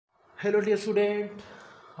Hello dear student,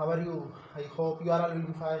 how are you? I hope you are all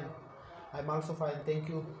doing fine. I'm also fine, thank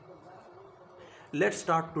you. Let's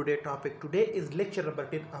start today's topic. Today is lecture number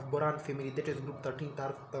 10 of Boron Family, that is group 13,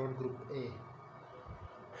 third group A.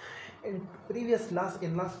 In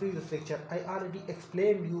last previous lecture, I already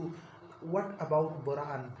explained you what about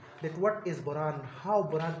boron, that what is boron, how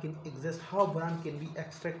boron can exist, how boron can be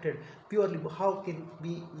extracted purely, how can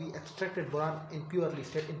we extracted boron in purely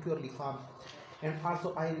state, in purely form. And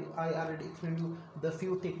also I already explained you the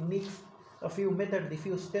few techniques, a few methods, the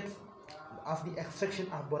few steps of the extraction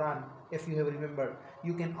of boron. If you have remembered,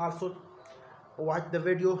 you can also watch the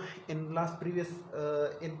video in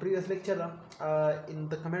previous lecture. In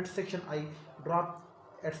the comment section I dropped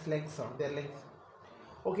its links, their links.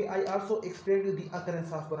 Okay, I also explained you the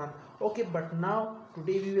occurrence of boron. Okay, but now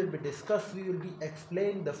today we will be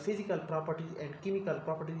explaining the physical properties and chemical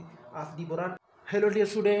properties of the boron. Hello dear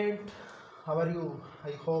student, how are you?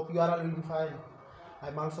 I hope you are all doing fine.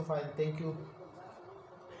 I'm also fine, thank you.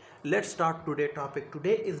 Let's start today's topic.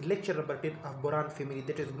 Today is lecture number 10 of Boron Family,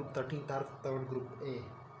 that is group 13, third group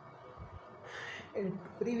A. In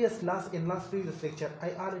previous lecture, I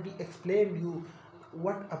already explained you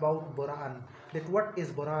what about boron, that what is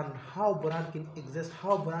boron, how boron can exist,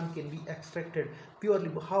 how boron can be extracted purely,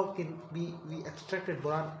 how can we extracted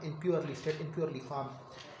boron in purely state, in purely form.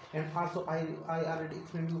 And also I already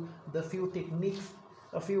explained you the few techniques,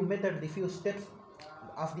 a few methods, the few steps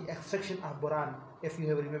of the extraction of boron. If you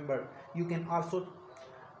have remembered, you can also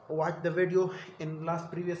watch the video in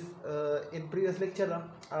previous lecture.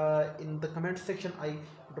 In the comment section I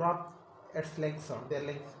dropped its links, their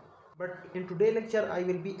links. But in today's lecture I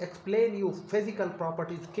will be explain you physical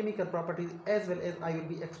properties, chemical properties, as well as I will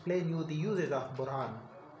be explain you the uses of boron.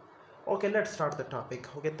 Okay, let's start the topic.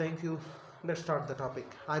 Okay, thank you. Let's start the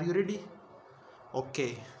topic. Are you ready?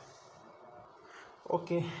 Okay,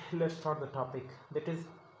 let's start the topic, that is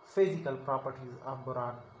physical properties of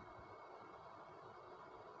boron.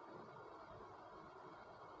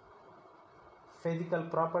 Physical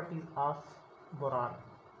properties of boron.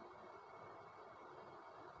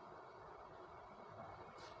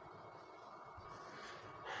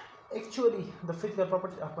 Actually, the physical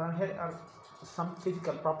properties of boron, here are some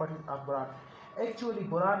physical properties of boron. Actually,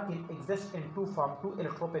 boron can exist in two forms, two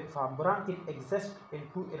electropic form. Boron can exist in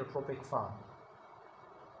two electropic form.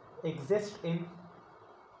 Exist in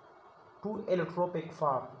two electropic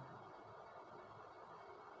form,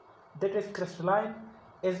 that is crystalline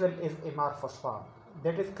as well as amorphous form.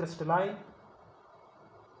 That is crystalline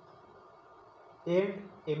and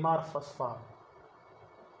amorphous form.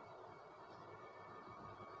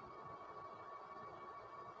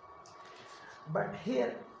 But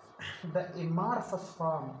here the amorphous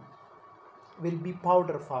form will be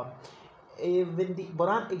powder form. When the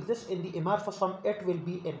boron exists in the amorphous form, it will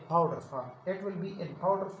be in powder form. It will be in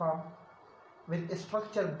powder form with a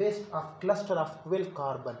structure based of cluster of 12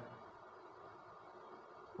 carbon.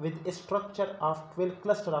 With a structure of 12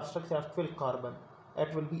 carbon,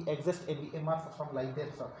 it will be exist in the amorphous form like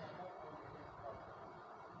this,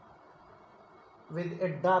 with a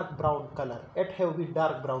dark brown color. It have be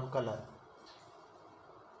dark brown color.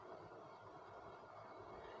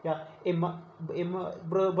 Yeah,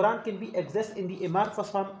 boron can be exist in the amorphous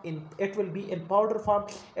form. It will be in powder form,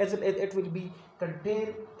 as well as it will be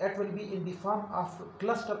in the form of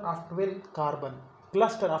cluster of 12 carbon.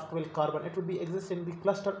 It will be exist in the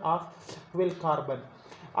cluster of 12 carbon.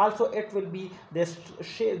 Also, it will be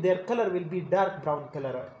their color will be dark brown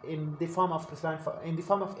color in the form of crystalline form, in the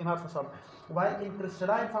form of amorphous form. While in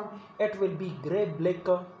crystalline form, it will be gray black.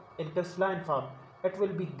 In crystalline form, it will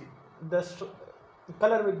be the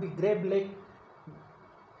color will be gray black,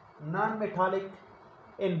 non-metallic.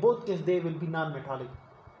 In both cases they will be non-metallic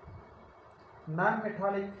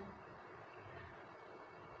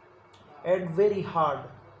and very hard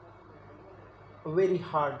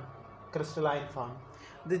crystalline form.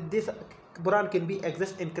 This boron can be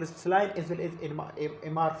exist in crystalline as well as in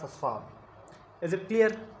amorphous form. Is it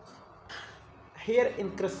clear? Here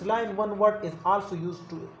in crystalline, one word is also used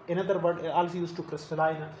to, another word is also used to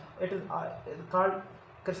crystalline. It is called,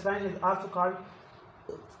 crystalline is also called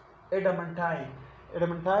adamantine.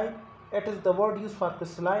 It is the word used for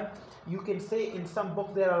crystalline. You can say in some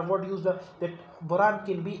books there are word used that boron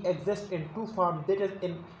can be exist in two forms, that is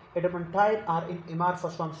in adamantine or in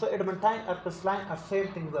amorphous form. So adamantine or crystalline are same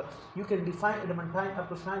things. You can define adamantine or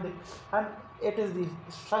crystalline, and it is the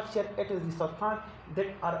structure, it is the substance that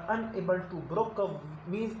are unable to break up,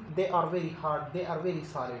 means they are very hard, they are very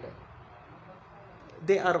solid,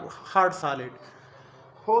 they are solid.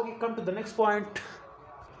 Okay, come to the next point.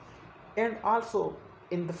 And also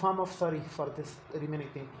in the form of, sorry for this remaining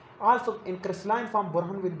thing, also in crystalline form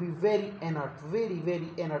boron will be very inert, very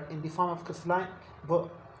inert. In the form of crystalline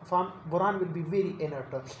form boron will be very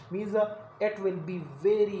inert, means it will be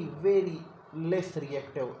very less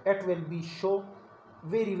reactive, it will be show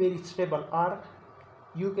very stable, or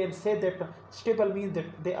you can say that stable means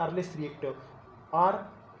that they are less reactive or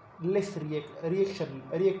less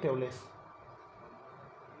reactive less,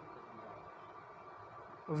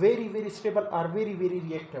 very stable or very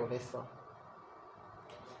reactive less.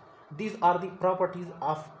 These are the properties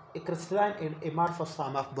of a crystalline and amorphous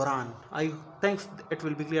form of boron. I thanks it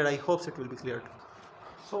will be clear. I hope it will be cleared.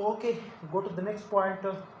 So okay, go to the next point.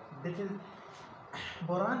 That is,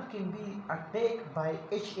 boron can be attacked by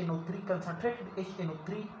HNO3, concentrated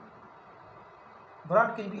HNO3.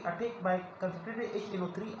 Boron can be attacked by concentrated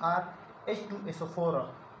HNO3 or H2SO4.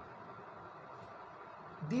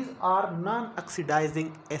 These are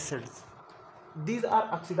non-oxidizing acids. These are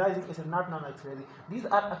oxidizing acids, not non-oxidizing. These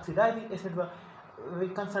are oxidizing acids.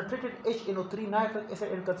 With concentrated HNO3 nitric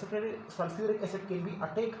acid and concentrated sulfuric acid can be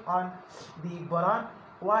attacked on the boron,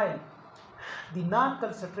 while the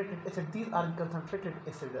non-concentrated acid, these are the concentrated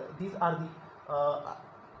acid, these are the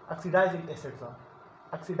oxidizing acids,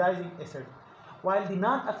 while the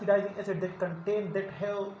non-oxidizing acid that contain, that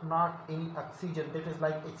have not any oxygen, that is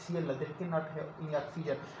like HCl, that cannot have any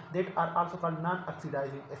oxygen, that are also called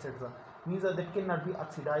non-oxidizing acids, means that cannot be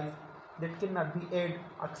oxidized, that cannot be add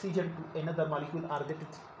oxygen to another molecule, or that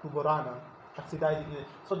is to boron oxidizing,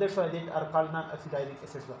 so that's why they are called non-oxidizing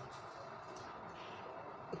acids.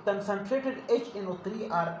 Concentrated HNO3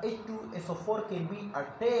 or H2SO4 can be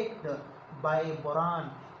attacked by boron,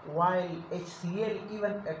 while HCl,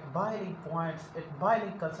 even at boiling points, at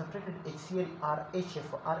boiling concentrated HCl or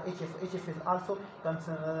HF is also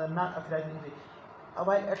non-oxidizing acid,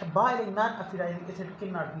 while at boiling non-oxidizing acid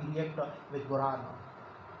cannot be reacted with boron.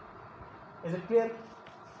 Is it clear?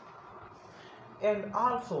 And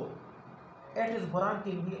also, it is boron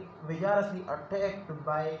can be vigorously attacked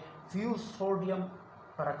by fused sodium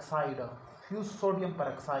peroxide,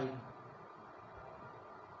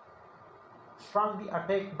 strongly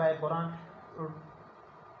attacked by boron.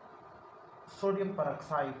 Sodium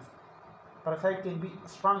peroxide can be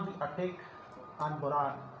strongly attacked on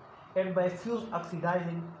boron, and by fused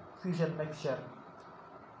oxidizing fusion mixture,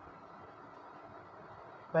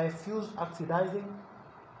 fused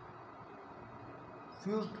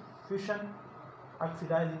fusion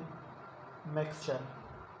oxidizing mixture.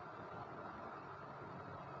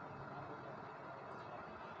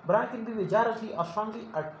 Boron can be vigorously or strongly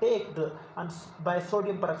attacked by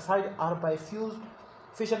sodium peroxide or by fused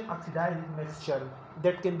fission oxidizing mixture.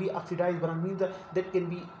 That can be oxidized boron, means that can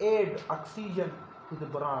be add oxygen to the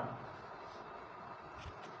boron.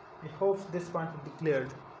 I hope this point will be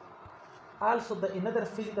cleared. Also, the another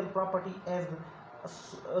physical property is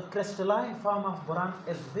a crystalline form of boron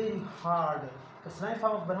is very hard. Crystalline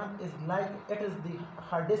form of boron is like, it is the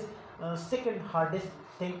hardest, second hardest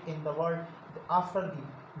thing in the world after the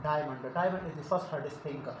diamond. The diamond is the first hardest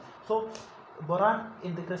thing. So boron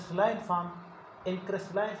in the crystalline form, it is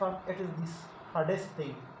the hardest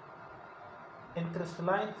thing. In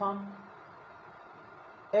crystalline form,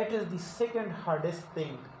 it is the second hardest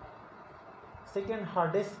thing. Second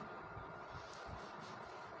hardest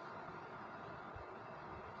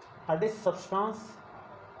substance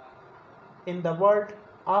in the world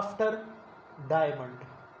after diamond,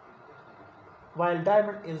 while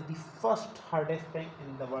diamond is the first hardest thing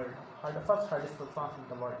in the world, first hardest substance in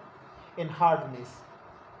the world in hardness.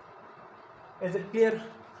 Is it clear?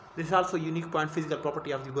 This is also a unique point, physical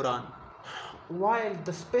property of the boron. While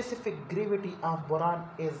the specific gravity of boron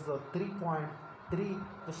is 3.3,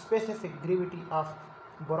 the specific gravity of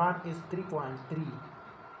boron is 3.3.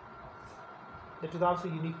 That is also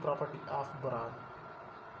a unique property of boron.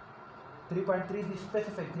 3.3 is the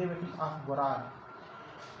specific gravity of boron.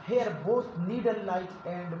 Here both needle-like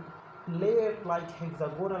and plate-like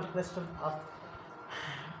hexagonal crystals of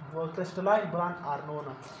crystalline boron are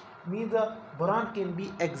known. Means the boron can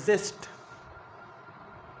be exist.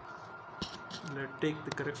 Let's take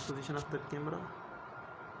the correct position of the camera.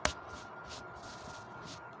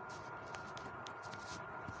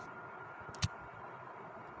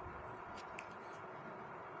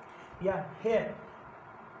 Yeah, here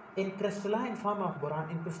in crystalline form of boron,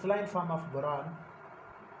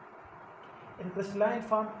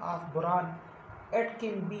 it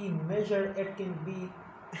can be measured, it can be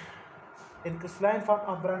in crystalline form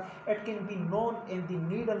of boron, it can be known in the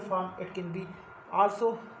needle form, it can be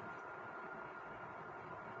also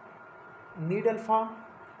needle form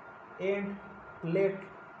and plate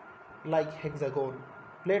like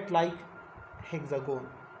hexagon.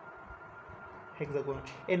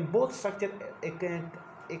 In both structure,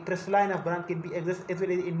 a crystalline of boron can be exist as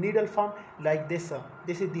well as in needle form, like this.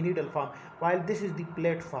 This is the needle form, while this is the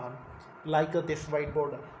plate form, like this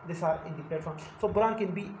whiteboard. These are in the plate form. So boron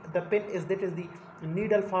can be, the pen is, that is the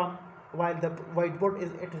needle form, while the whiteboard is,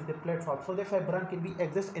 it is the plate form. So that's why boron can be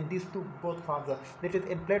exist in these two both forms, that is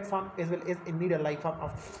in plate form as well as in needle like form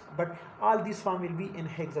of, but all these form will be in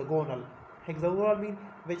hexagonal. Hexagonal mean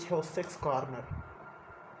which have 6 corner.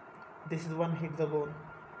 This is one hexagon.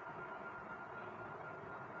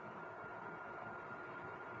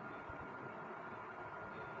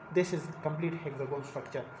 This is complete hexagon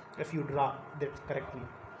structure if you draw that correctly.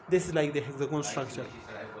 This is like the hexagon structure.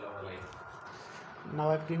 Now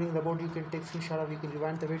I'm cleaning the board. You can take screenshot, you can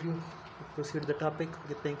rewind the video, proceed the topic.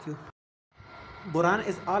 Okay, thank you. Boron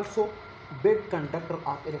is also big conductor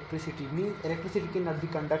of electricity. Means electricity cannot be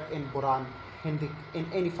conducted in boron in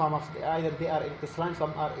any form of, either they are in crystalline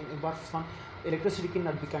form or in amorphous form. Electricity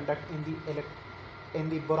cannot be conducted in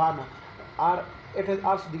the boron, or it is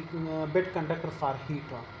also the bit conductor for heat.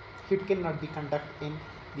 Heat cannot be conducted in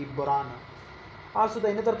the boron. Also, the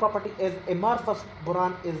another property is amorphous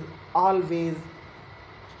boron is always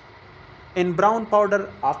in brown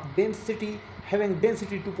powder of density, having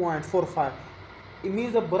density 2.45. It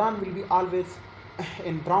means the boron will be always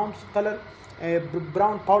in brown color,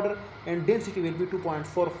 brown powder, and density will be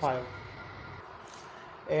 2.45.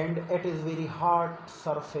 And it is very hard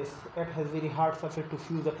surface. It has very hard surface to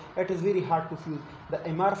fuse. It is very hard to fuse. The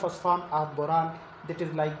amorphous form of boron, that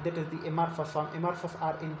is the amorphous form. Amorphous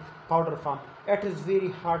are in powder form. It is very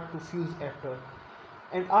hard to fuse it.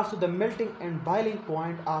 And also the melting and boiling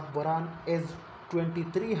point of boron is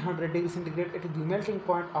 2300 degrees centigrade. It is the melting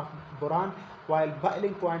point of boron, while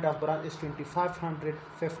boiling point of boron is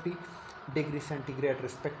 2550 degrees centigrade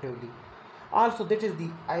respectively. Also, that is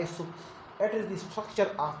the it is the structure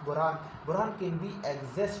of boron. Boron can be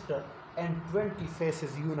exist in 20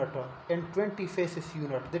 phases unit.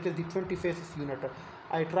 That is the 20 phases unit.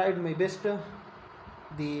 I tried my best to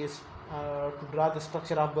draw the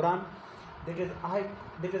structure of boron. That is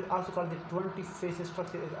also called the 20 phases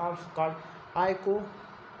structure. Is also called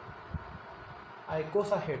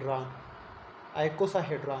icosahedron.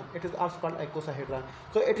 It is also called icosahedron.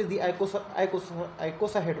 So it is the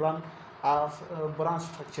icosahedron of boron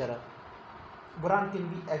structure. Boron can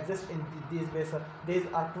be exist in these ways. These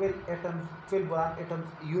are 12 boron atoms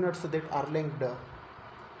units that are linked.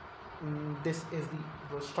 This is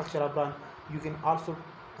the structure of boron. You can also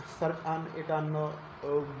search on it on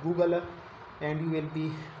Google, and you will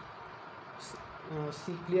be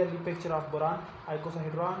see clearly picture of boron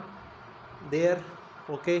icosahedron there.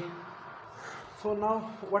 Okay. So now,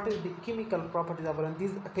 what is the chemical properties of boron?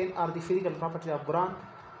 These 10 are the physical properties of boron.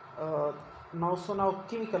 Now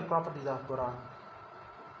chemical properties of boron.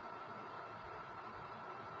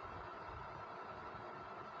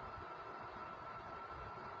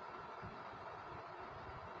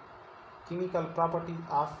 Chemical properties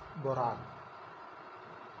of boron.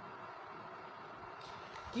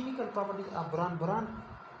 Chemical properties of boron. Boron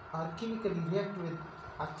are chemically react with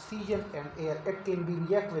oxygen and air. It can be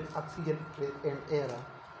react with oxygen and air.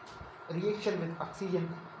 Reaction with oxygen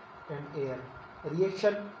and air.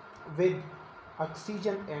 Reaction with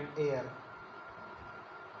oxygen and air.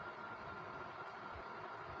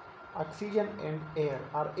 Oxygen and air,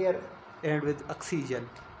 or air and with oxygen.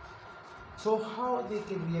 So how they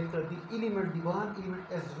can react? The element, the boron element,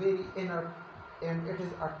 is very inert, and it is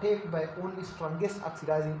attacked by only strongest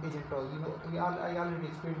oxidizing agent. I already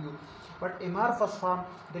explained you. But amorphous form,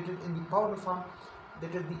 that is in the powder form,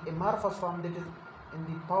 that is the amorphous form, that is in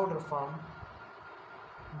the powder form,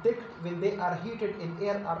 that when they are heated in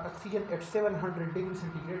air or oxygen at 700 degrees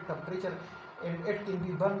centigrade temperature, and it can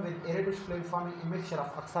be burned with a reddish flame, forming a mixture of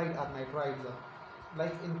oxide or nitrides.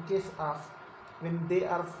 Like in case of when they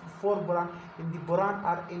are 4 boron, in the boron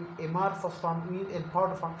are in amorphous form, mean in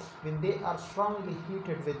powder form, when they are strongly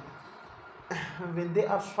heated with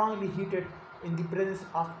in the presence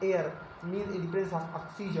of air, mean in the presence of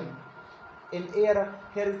oxygen. In air,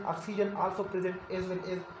 here is oxygen also present, as well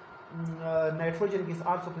as nitrogen gas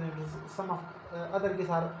also present. Some of other gases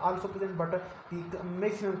are also present, but the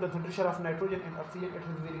maximum concentration of nitrogen and oxygen, it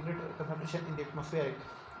has very great concentration in the atmospheric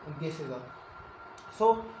gases.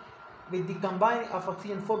 So with the combining of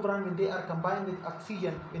oxygen, 4 boron, when they are combined with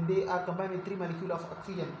oxygen, when they are combined with 3 molecules of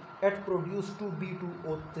oxygen, it produces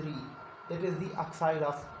 2B2O3. That is the oxide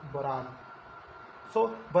of boron.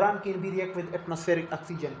 So boron can be react with atmospheric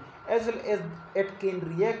oxygen, as well as it can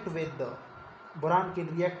react with boron can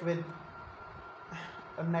react with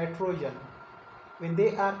nitrogen. When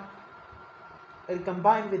they are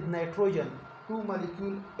combined with nitrogen, two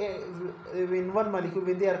molecule in one molecule,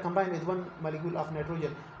 when they are combined with one molecule of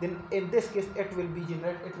nitrogen, then in this case it will be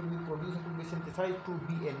generated, it will be produced, it will be synthesized to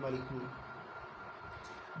be a molecule.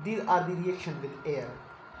 These are the reaction with air.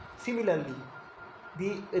 Similarly,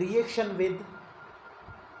 the reaction with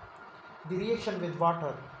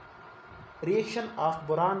water, reaction of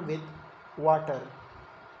boron with water.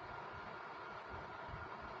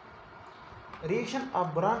 Reaction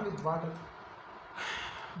of boron with water.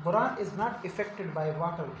 Boron is not affected by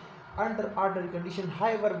water under ordinary condition.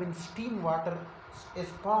 However, when steam water is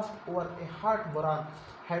passed over a hot boron,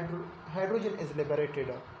 hydrogen is liberated.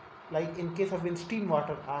 Like in case of when steam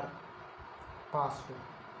water are passed.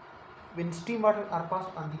 When steam water are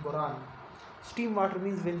passed on the boron, steam water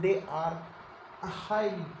means when they are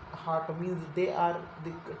highly hot, means they are,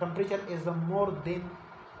 the temperature is more than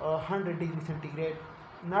 100 degrees centigrade,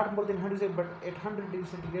 not more than 100, but at 100 degrees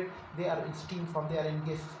centigrade they are in steam form, they are in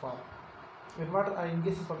gaseous form. When water are in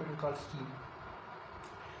gaseous form, it is called steam.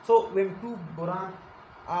 So when two boron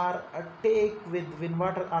are when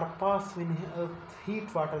water are passed, when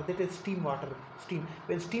heat water, that is steam water,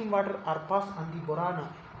 when steam water are passed on the boron,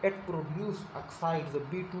 it produce oxides, the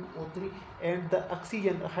B2O3, and the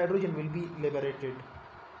oxygen, hydrogen will be liberated,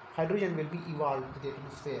 hydrogen will be evolved to the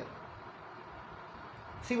atmosphere.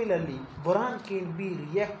 Similarly, boron can be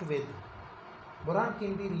react with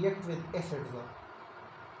acids.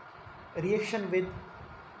 Reaction with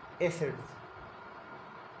acids.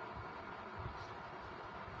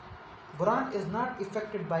 Boron is not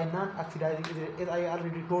affected by non-oxidizing, as I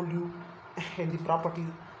already told you in the properties.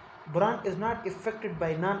 Boron is not affected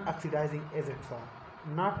by non-oxidizing acids.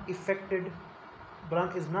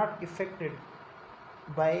 Boron is not affected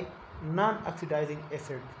by non-oxidizing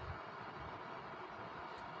acids.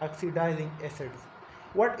 Oxidizing acids.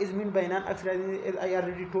 What is meant by non-oxidizing? As I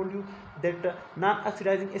already told you that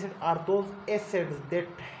non-oxidizing acids are those acids that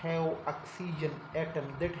have oxygen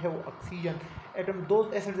atom.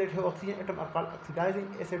 Those acids that have oxygen atom are called oxidizing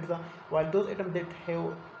acids, while those atoms that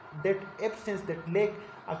have that absence, that lack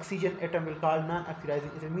oxygen atom, will call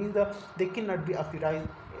non-oxidizing acid. Means they cannot be oxidized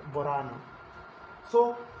boron.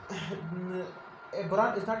 So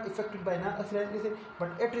boron is not affected by non-oxidizing acid,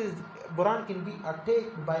 but boron can be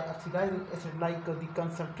attacked by oxidizing acid, like the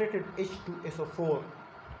concentrated H2SO4.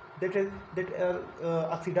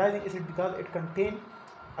 Oxidizing acid because it contains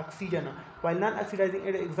oxygen, while non-oxidizing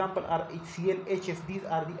example are HCl, HF. These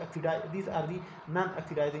are the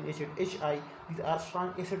non-oxidizing acid. HI, these are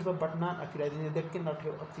strong acids but non-oxidizing, that cannot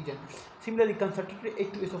have oxygen. Similarly, concentrated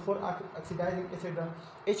H2SO4 are oxidizing acid.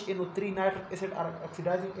 HNO3 nitric acid are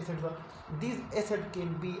oxidizing acids. These acids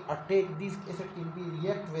can be attacked, these acids can be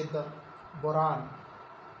react with the boron.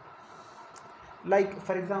 Like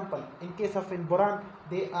for example, in case of in boron,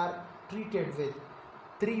 they are treated with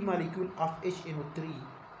 3 molecule of HNO3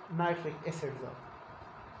 nitric acid.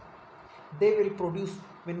 They will produce,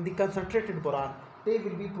 when the concentrated boron, they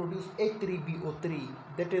will be produce H3BO3,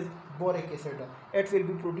 that is boric acid. It will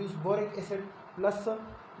be produced boric acid plus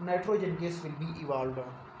nitrogen gas will be evolved.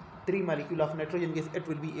 3 molecule of nitrogen gas, it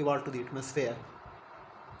will be evolved to the atmosphere.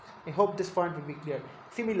 I hope this point will be clear.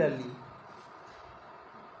 Similarly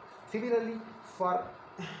for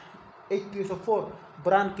H2SO4,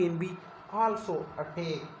 boron can be also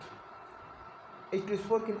attacked.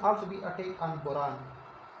 H2SO4 can also be attacked on boron,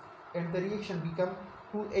 and the reaction become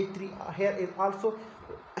 2H3. Here is also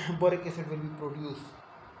boric acid will be produced.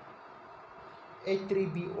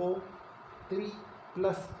 H3BO3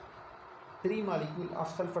 plus 3 molecule of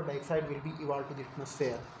sulfur dioxide will be evolved to the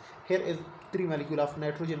atmosphere. Here is 3 molecule of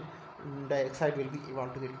nitrogen dioxide will be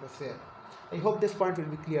evolved to the atmosphere. I hope this point will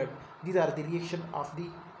be cleared. These are the reaction of the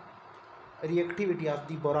reactivity of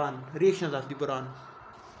the boron, reactions of the boron.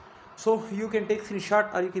 So you can take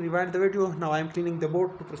screenshot or you can rewind the video. Now I am cleaning the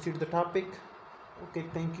board to proceed the topic. Okay,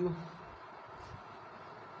 thank you.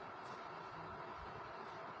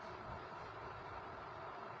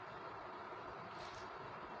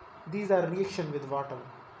 These are reaction with water.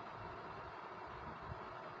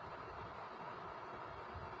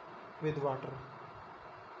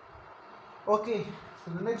 Okay,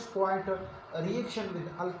 so the next point, reaction with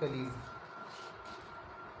alkalis.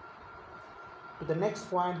 To the next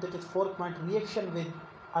point, that is fourth point, reaction with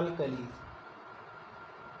alkalis.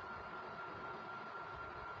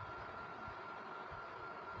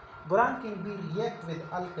 Boron can be react with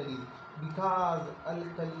alkalis because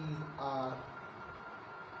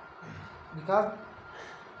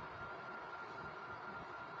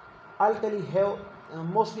alkali have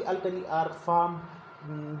mostly alkali are formed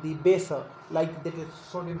the base like that is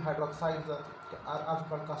sodium hydroxide are also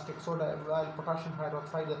called caustic soda, while potassium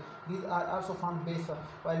hydroxide these are also formed base,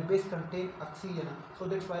 while base contain oxygen, so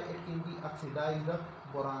that's why it can be oxidized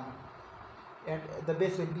boron, and the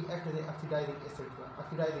base will be act as an oxidizing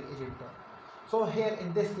agent. So here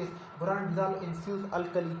in this case boron dissolved in fused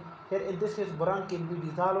alkali. Here in this case boron can be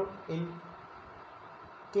dissolved in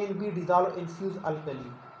fused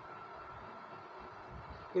alkali.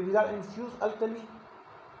 If dissolved in fused alkali,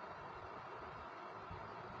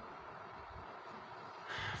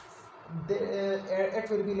 it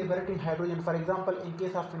will be liberating hydrogen. For example, in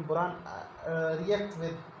case of when boron reacts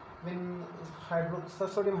with when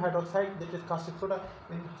sodium hydroxide, that is caustic soda,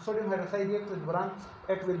 when sodium hydroxide reacts with boron,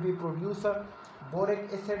 it will be produce boric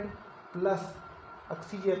acid plus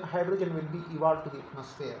oxygen, hydrogen will be evolved to the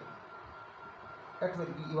atmosphere. It will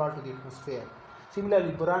be evolved to the atmosphere.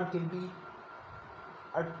 Similarly, boron can be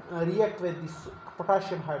react with this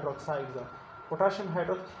potassium hydroxide.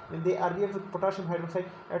 When they are react with potassium hydroxide,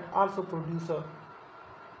 it also produce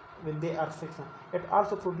when they are 6, it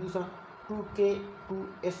also produce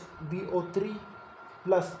 2K2SbO3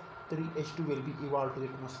 plus 3H2 will be evolved to the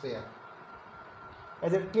atmosphere.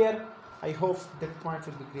 Is it clear? I hope that point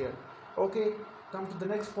will be clear. Okay, come to the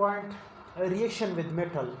next point, a reaction with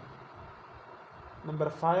metal. Number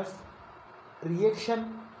 5,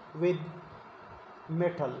 reaction with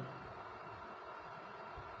metal.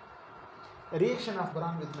 Reaction of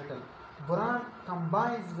boron with metal. Boron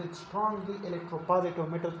combines with strongly electropositive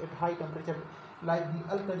metals at high temperature, like the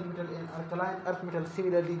alkali metal and alkaline earth metal.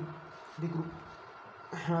 Similarly, the group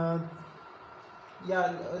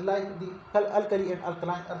like the alkali and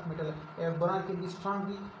alkaline earth metal, boron can be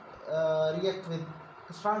strongly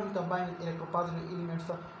strongly combined with electropositive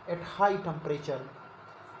elements at high temperature.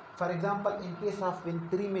 For example, in case of when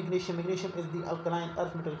 3 magnesium is the alkaline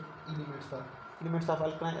earth metal elements of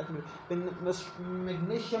alkaline earth metal.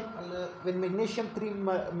 When magnesium 3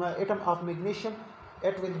 atom of magnesium,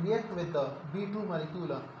 it will react with the B2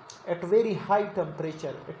 molecule at very high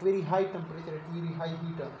temperature, at very high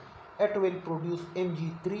heat. It will produce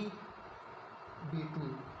Mg3B2.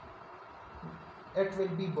 It will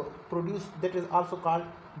be produced, that is also called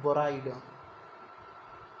boride.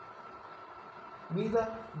 Means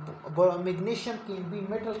magnesium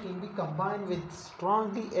metal can be combined with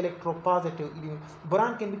strongly electropositive element.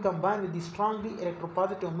 Boron can be combined with the strongly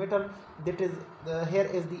electropositive metal, that is here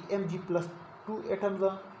is the Mg plus 2 atoms,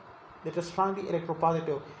 that is strongly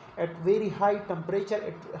electropositive. At very high temperature,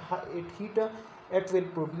 at heat, it will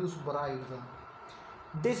produce borides.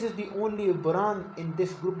 This is the only boron in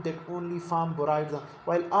this group that only form borides,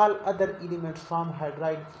 while all other elements form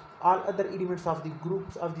hydride. All other elements of the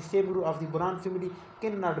groups of the same group of the boron family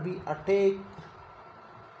cannot be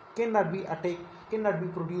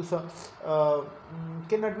produced,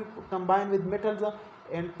 cannot be combined with metals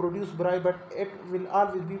and produce boride, but it will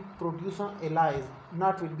always be produce alloys,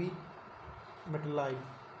 not will be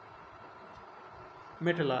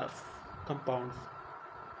metallized compounds.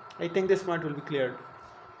 I think this point will be cleared.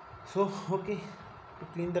 So okay, to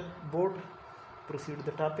clean the board, proceed to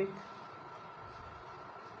the topic.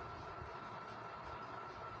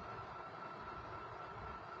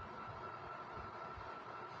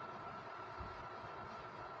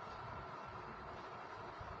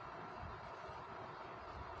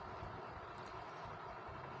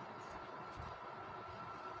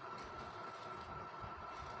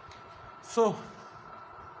 So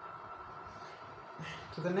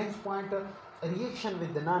the next point, reaction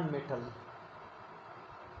with the non-metal.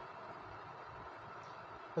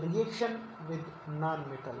 Reaction with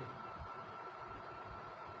non-metal.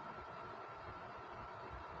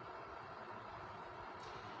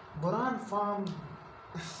 Boron forms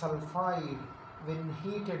sulfide when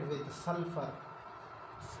heated with sulfur.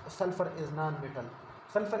 Sulfur is non-metal.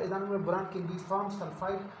 Boron can be formed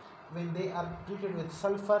sulfide when they are treated with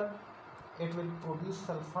sulfur. It will produce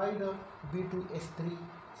sulfide B2S3,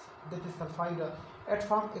 that is sulfide. It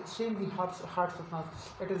forms extremely hard substance.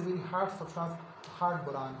 It is very hard substance, hard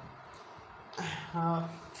boron.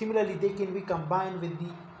 Similarly, they can be combined with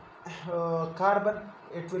the carbon.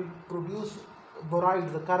 It will produce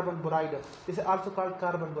borides, the carbon boride. This is also called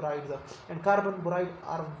carbon borides. And carbon boride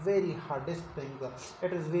are very hardest things.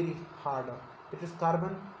 It is very hard. It is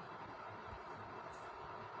carbon.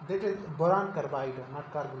 That is boron carbide, not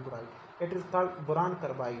carbon boride. It is called boron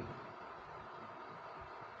carbide.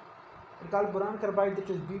 It is called boron carbide, that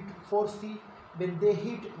is B4C. When they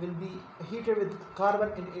will be heated with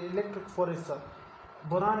carbon in electric furnace.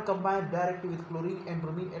 Boron combined directly with chlorine and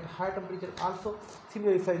bromine at high temperature. Also,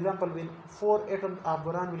 similarly, for example, when 4 atoms of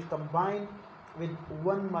boron will combine with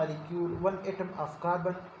one molecule, one atom of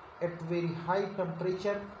carbon at very high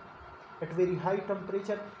temperature,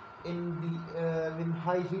 in the when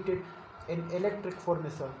high heated in electric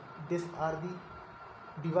furnace. These are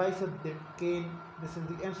the devices that can, this is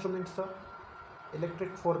the instruments,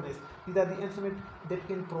 electric furnace. These are the instruments that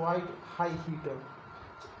can provide high heat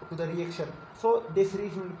to the reaction. So this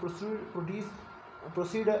reaction will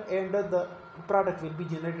proceed and the product will be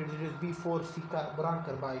generated. It is B4C boron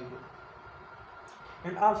carbide.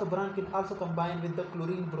 And also boron can also combine with the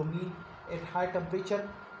chlorine bromine at high temperature.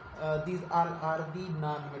 These are the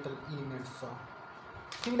non-metal elements.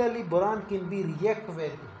 Similarly, boron can be react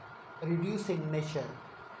with reducing nature.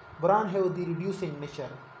 Boron have the reducing nature.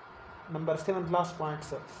 Number 7, last point,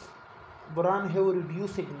 sir. Boron have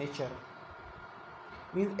reducing nature.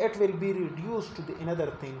 Means it will be reduced to the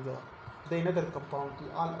another thing, the another compound,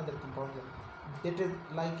 to all other compounds. That is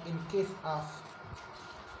like in case of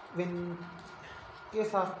when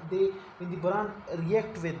the boron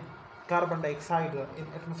react with carbon dioxide in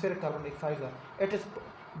atmospheric carbon dioxide,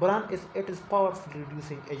 boron is powerful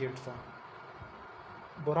reducing agent.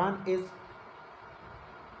 Boron is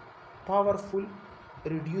powerful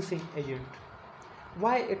reducing agent.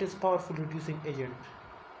 Why it is powerful reducing agent?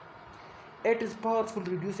 It is powerful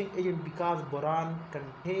reducing agent because boron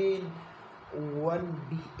contain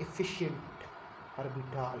 1d efficient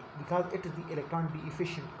orbital, because it is the electron d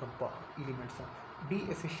efficient elements. D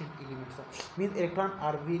efficient elements means electron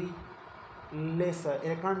are very less,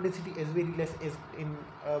 electron density is very less is in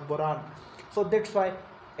boron. So that's why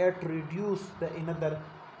it reduce the another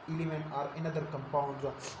element or another compounds.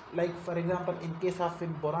 Like for example, in case of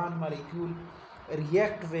in boron molecule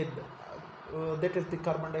react with that is the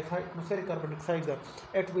carbon dioxide, atmospheric carbon dioxide,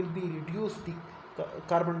 it will be reduce the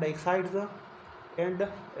carbon dioxide, and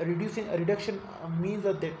reduction means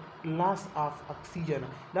that loss of oxygen.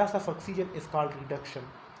 Loss of oxygen is called reduction.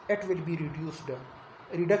 It will be reduced.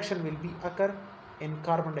 Reduction will be occur in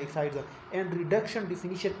carbon dioxide, and reduction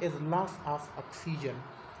definition is loss of oxygen.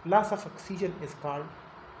 Loss of oxygen is called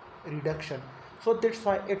reduction. So that's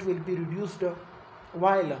why it will be reduced,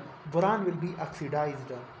 while boron will be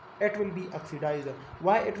oxidized. It will be oxidized.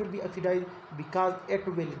 Why it will be oxidized? Because it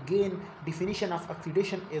will gain, definition of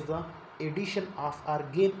oxidation is the addition of or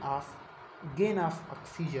gain of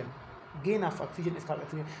oxygen. Gain of oxygen is called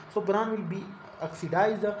oxygen. So boron will be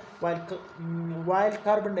oxidized, while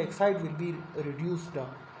carbon dioxide will be reduced.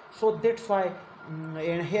 So that's why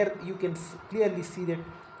and here you can clearly see that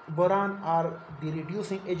boron are the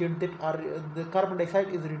reducing agent, that are the carbon dioxide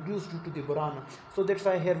is reduced due to the boron. So that's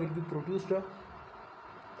why here will be produced,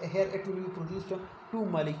 here it will be produced two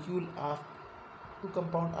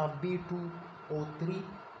compound of B2O3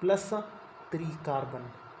 plus 3 carbon.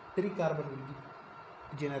 3 carbon will be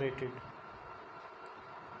generated.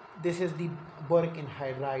 This is the boric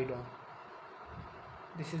anhydride.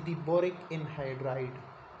 This is the boric anhydride.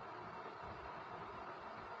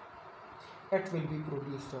 It will be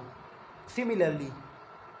produced. Similarly,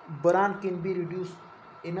 boron can be reduced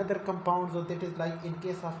in other compounds, so that is like in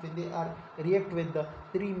case of when they are react with the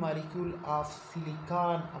 3 molecule of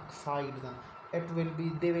silicon oxide, they will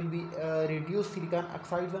be reduced silicon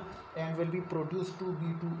oxides and will be produced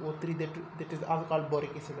 2B2O3, that is also called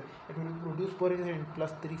boric acid. It will produce boric acid and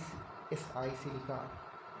plus 3 Si silicon.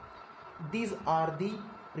 These are the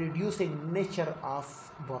reducing nature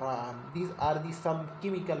of boron. These are the some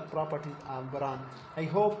chemical properties of boron. I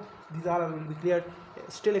hope these all will be clear.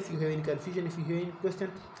 Still, if you have any confusion, if you have any question,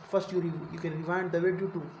 first you can rewind the video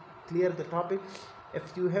to clear the topic.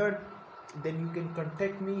 If you haven't, then you can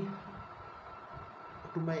contact me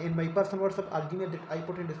to in my personal WhatsApp or Gmail that I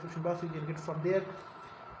put in description box. You can get from there,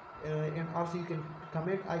 and also you can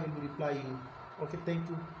comment. I will reply you. Okay, thank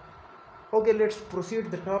you. Okay, let's proceed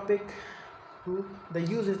the topic to the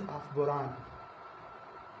uses of boron.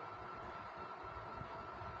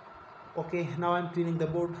 Okay, now I'm cleaning the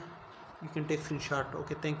board. You can take screenshot.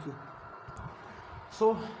 Okay, thank you.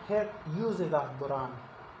 So here uses of boron.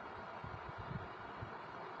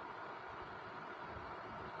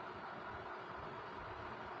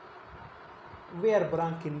 Where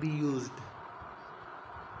boron can be used.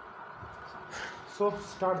 So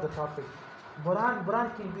start the topic.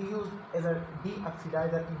 Boron can be used as a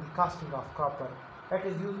deoxidizer in the casting of copper. It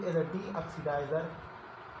is used as a deoxidizer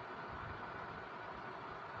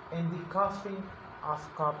in the casting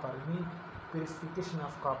of copper, means purification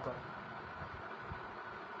of copper.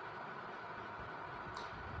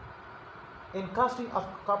 In casting of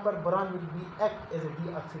copper, boron will be act as a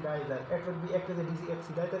deoxidizer. It will be act as a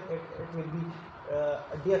deoxidizer. It will be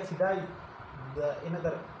deoxidize the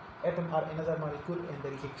another atom or another molecule in the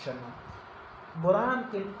reaction. Boron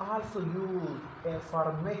can also use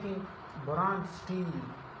for making boron steel,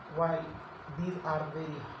 while these are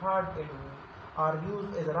very hard and are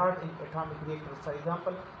used as a rod in atomic reactors. For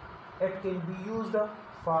example, it can be used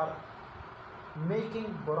for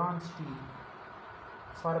making boron steel.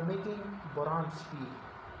 For making boron steel,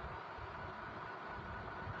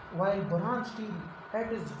 while boron steel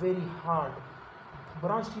it is very hard.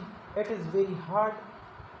 Boron steel it is very hard,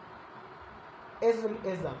 as well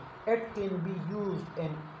as it can be used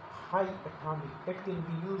in high atomic. It can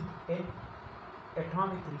be used in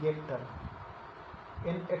atomic reactor.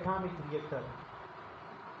 In atomic reactor.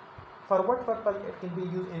 For what purpose it can be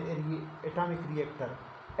used in an atomic reactor?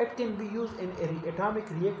 It can be used in an atomic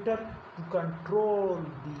reactor to control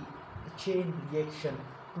the chain reaction,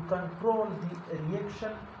 to control the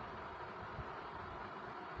reaction,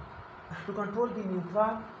 to control the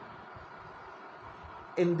neutron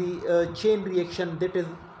in the chain reaction, that is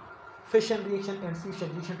fission reaction and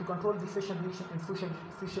fusion reaction, to control the fission reaction and fusion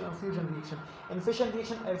reaction. In fission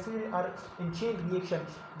reaction or in chain reaction,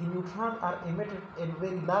 the neutrons are emitted in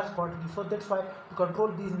very large quantity. So that's why to control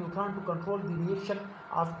these neutrons, to control the reaction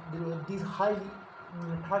of these highly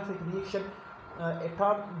toxic reaction,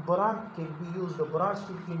 boron can be used. The boron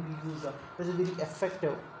steel can be used. This is very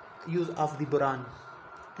effective use of the boron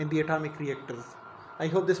in the atomic reactors. I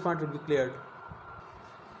hope this point will be cleared.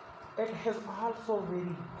 It has also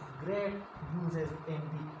very great uses in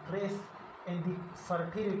the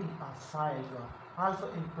fertility of soil, also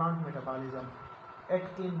in plant metabolism. It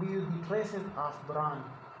can be used the traces of boron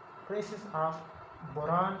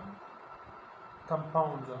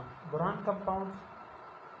compounds.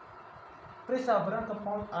 Traces of boron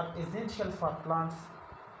compounds are essential for plants.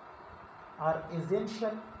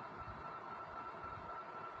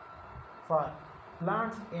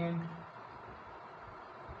 And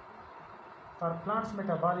for plants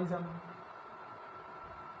metabolism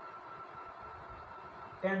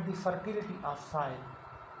and the fertility of soil,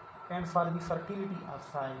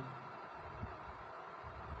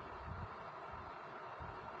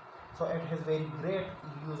 so it has very great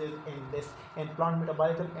uses in plant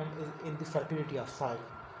metabolism and is in the fertility of soil.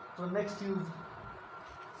 So next use,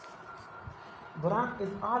 boron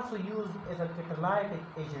is also used as a catalytic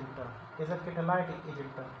agent.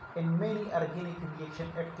 In many organic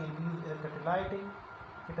reactions, it can be used as a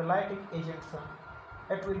catalytic agent.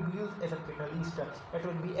 It will be used as a catalyst. It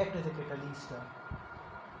will be act as a catalyst.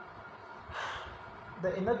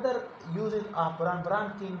 The another uses of boron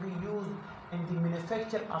can be used in the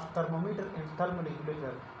manufacture of thermometer and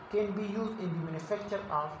thermoregulator. Can be used in the manufacture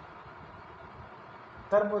of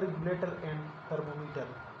thermoregulator and thermometer.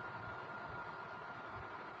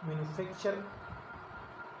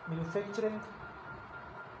 Manufacturing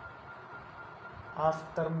of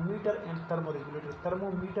thermometer and thermoregulator.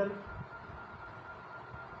 Thermometer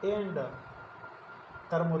and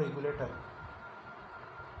thermoregulator.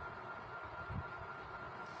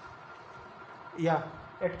 Yeah,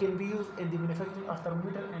 it can be used in the manufacturing of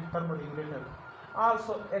thermometer and thermoregulator.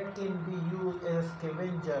 Also, it can be used as a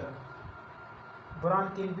scavenger.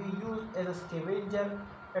 Boron can be used as a scavenger.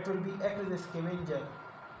 It will be act as a scavenger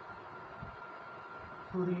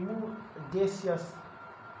to remove gaseous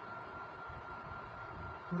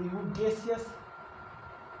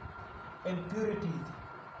impurities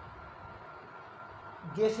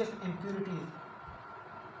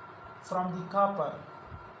from the copper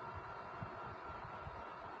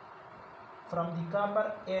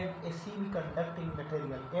and a semi-conducting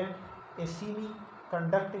material.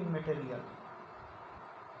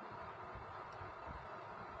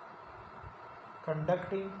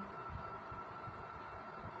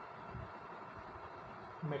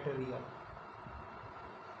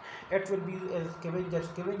 It will be a scavenger.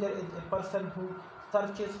 Scavenger is a person who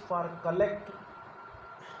searches for collecting.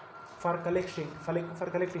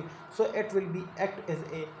 So it will be act as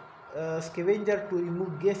a scavenger to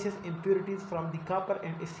remove gaseous impurities from the copper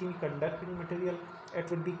and a semi-conducting material. It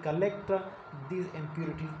will be collect these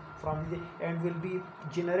impurities from the and will be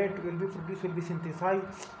synthesized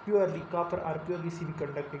purely copper or purely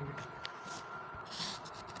semi-conducting material.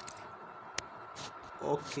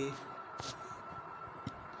 Okay,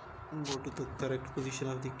 go to the correct position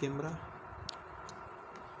of the camera.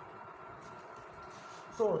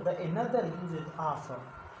 So the another uses of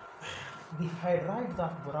the hydrides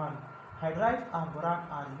of boron. Hydrides of boron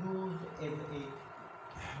are used as a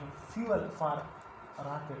fuel for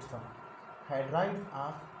rockets. Hydrides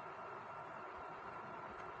of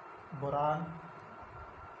boron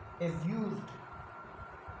is used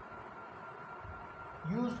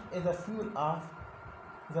as a fuel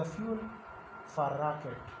for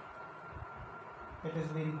rocket. It is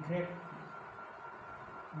very great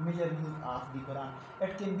Major use of the boron.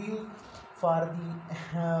 It can be used for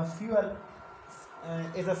the fuel,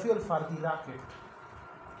 as a fuel for the rocket,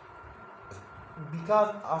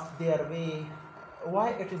 because of their way. Why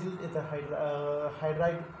it is used as a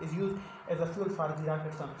hydride is used as a fuel for the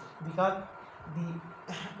rocket sun? Because the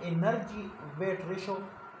energy weight ratio,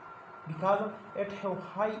 because it have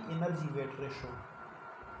high energy weight ratio,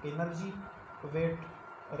 energy weight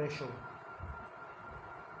ratio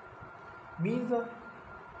means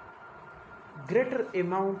greater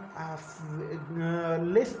amount of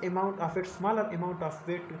less amount of it, smaller amount of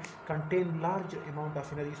weight contain large amount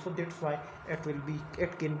of energy. So that's why it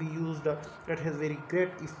can be used, it has very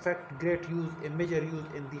great effect, great use, a major use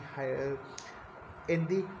in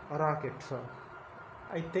the rocket. So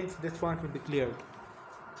I think this point will be cleared.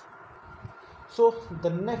 So the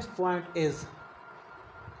next point is,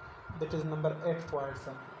 that is number 8 point.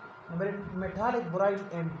 So number 8, metallic borides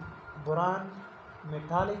and boron,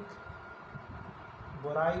 metallic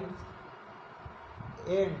borides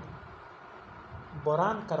and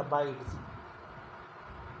boron carbides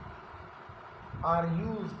are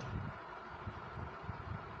used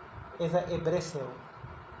as a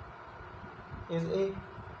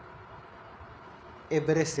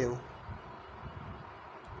abrasive.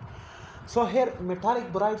 So here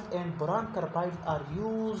metallic borides and boron carbides are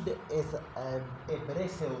used as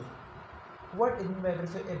abrasives. What is mean by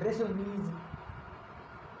abrasive?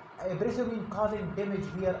 Abrasive means causing damage,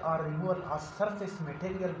 wear or removal of surface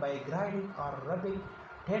material by grinding or rubbing,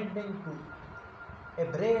 tending to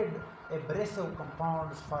abrade abrasive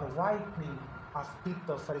compounds for whitening of teeth.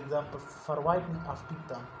 For example, for whitening of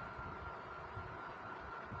teeth.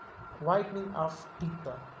 Whitening of teeth.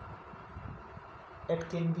 It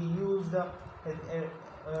can be used to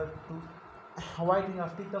whitening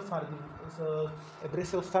of teeth for the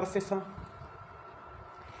abrasive surface.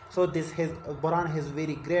 So this has boron has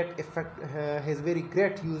very great effect, has very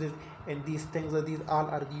great uses in these things. These all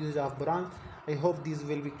are the uses of boron. I hope these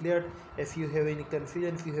will be cleared. If you have any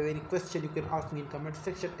confusion, if you have any question, you can ask me in comment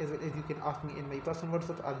section, as well as you can ask me in my personal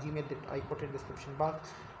WhatsApp or Gmail that I put in description box.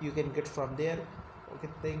 You can get from there. Okay,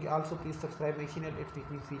 thank you. Also please subscribe my channel, it makes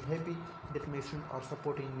me feel happy that my students are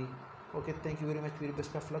supporting me. Okay, thank you very much. Very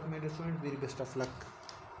best of luck, my dear student. Very best of luck.